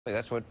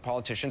That's what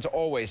politicians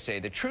always say.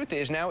 The truth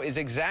is, now is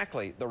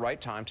exactly the right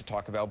time to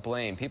talk about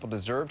blame. People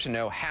deserve to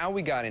know how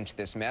we got into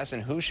this mess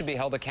and who should be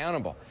held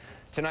accountable.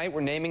 Tonight,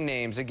 we're naming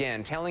names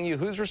again, telling you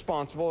who's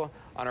responsible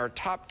on our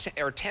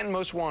our 10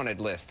 most wanted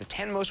list, the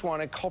 10 most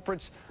wanted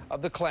culprits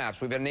of the collapse.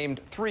 We've been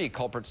named 3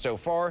 culprits so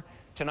far.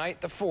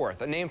 Tonight, the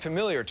 4th, a name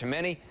familiar to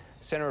many,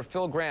 Senator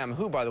Phil Gramm,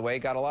 who, by the way,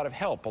 got a lot of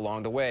help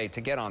along the way to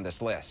get on this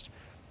list.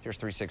 Here's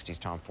 360's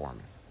Tom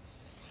Foreman.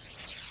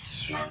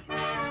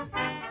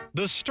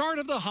 The start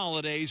of the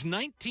holidays,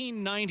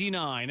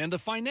 1999, and the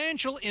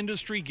financial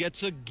industry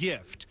gets a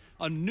gift.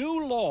 A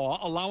new law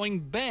allowing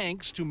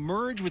banks to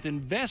merge with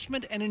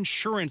investment and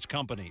insurance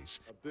companies.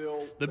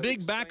 The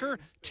big backer,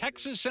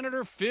 Texas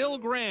Senator Phil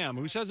Gramm,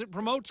 who says it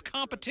promotes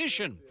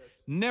competition.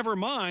 Never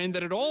mind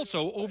that it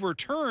also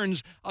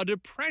overturns a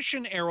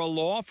Depression-era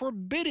law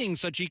forbidding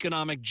such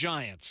economic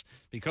giants,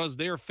 because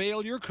their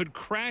failure could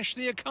crash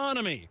the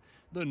economy.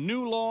 The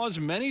new law's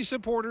many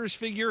supporters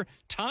figure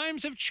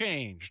times have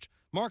changed.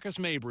 Marcus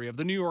Mabry of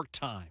the New York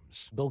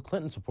Times. Bill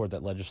Clinton supported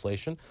that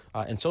legislation,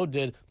 and so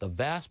did the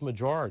vast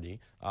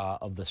majority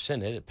of the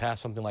Senate. It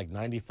passed something like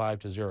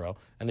 95-0,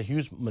 and a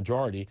huge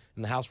majority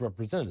in the House of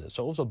Representatives.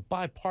 So it was a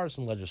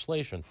bipartisan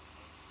legislation.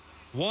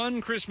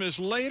 One Christmas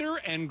later,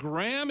 and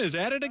Gramm is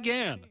at it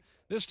again.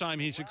 This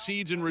time he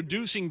succeeds in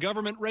reducing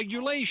government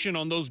regulation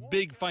on those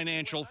big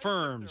financial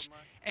firms.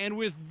 And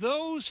with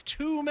those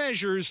 2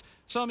 measures,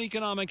 some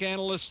economic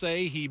analysts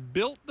say he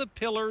built the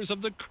pillars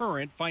of the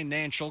current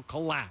financial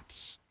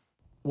collapse.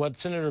 What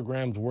Senator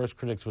Gramm's worst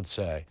critics would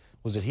say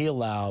was that he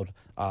allowed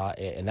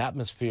an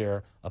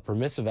atmosphere, a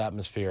permissive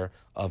atmosphere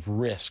of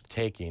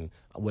risk-taking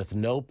with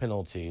no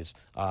penalties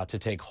to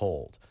take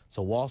hold.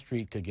 So Wall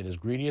Street could get as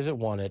greedy as it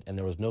wanted, and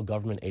there was no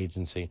government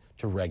agency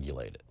to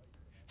regulate it.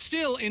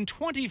 Still, in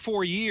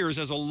 24 years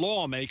as a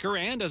lawmaker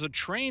and as a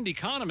trained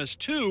economist,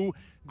 too,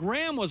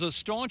 Gramm was a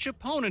staunch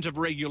opponent of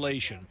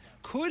regulation.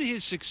 Could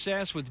his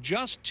success with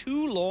just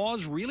 2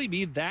 laws really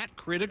be that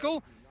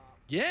critical?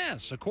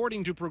 Yes,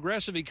 according to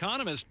progressive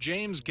economist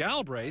James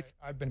Galbraith.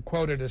 I've been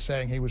quoted as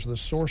saying he was the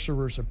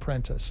sorcerer's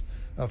apprentice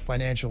of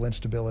financial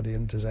instability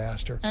and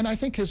disaster. And I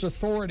think his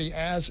authority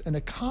as an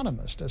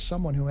economist, as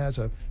someone who has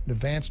an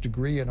advanced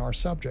degree in our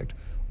subject,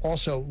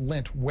 also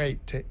lent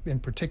weight in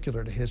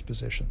particular to his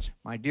positions.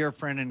 My dear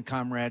friend and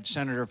comrade,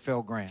 Senator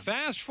Phil Gramm.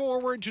 Fast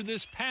forward to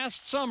this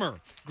past summer.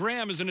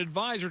 Gramm is an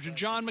advisor to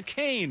John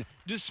McCain,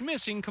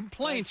 dismissing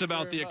complaints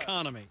about the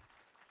economy.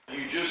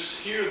 You just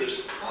hear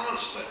this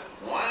constant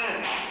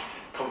whining,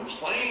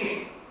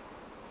 complaining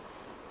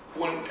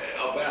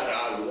about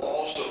our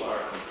loss of our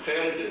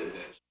competitiveness.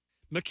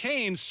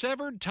 McCain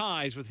severed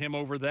ties with him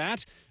over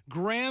that.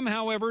 Gramm,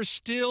 however,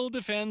 still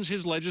defends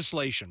his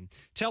legislation,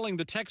 telling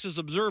the Texas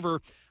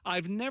Observer,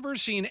 "I've never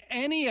seen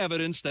any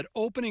evidence that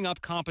opening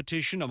up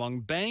competition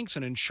among banks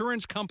and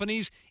insurance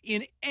companies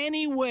in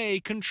any way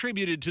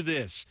contributed to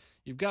this.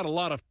 You've got a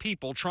lot of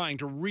people trying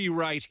to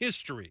rewrite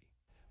history."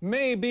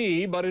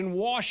 Maybe, but in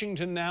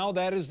Washington now,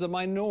 that is the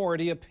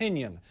minority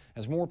opinion,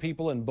 as more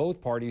people in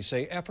both parties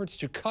say efforts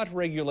to cut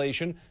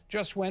regulation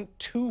just went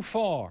too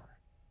far.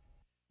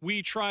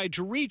 We tried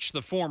to reach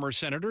the former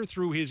senator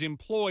through his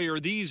employer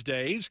these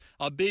days,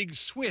 a big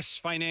Swiss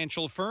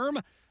financial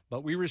firm,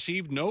 but we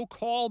received no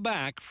call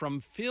back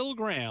from Phil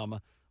Gramm,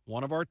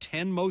 one of our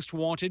 10 most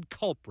wanted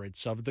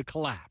culprits of the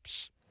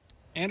collapse.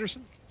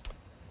 Anderson?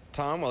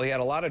 Tom, well, he had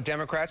a lot of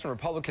Democrats and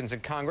Republicans in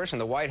Congress and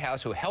the White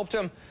House who helped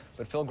him,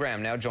 but Phil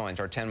Gramm now joins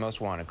our 10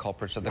 most wanted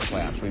culprits of the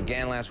collapse. We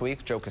began last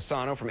week, Joe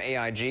Cassano from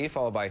AIG,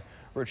 followed by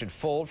Richard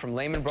Fuld from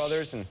Lehman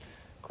Brothers and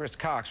Chris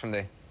Cox from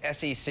the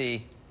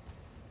SEC.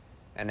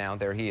 And now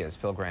there he is,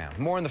 Phil Gramm.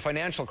 More on the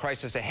financial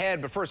crisis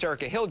ahead, but first,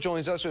 Erica Hill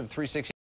joins us with 360.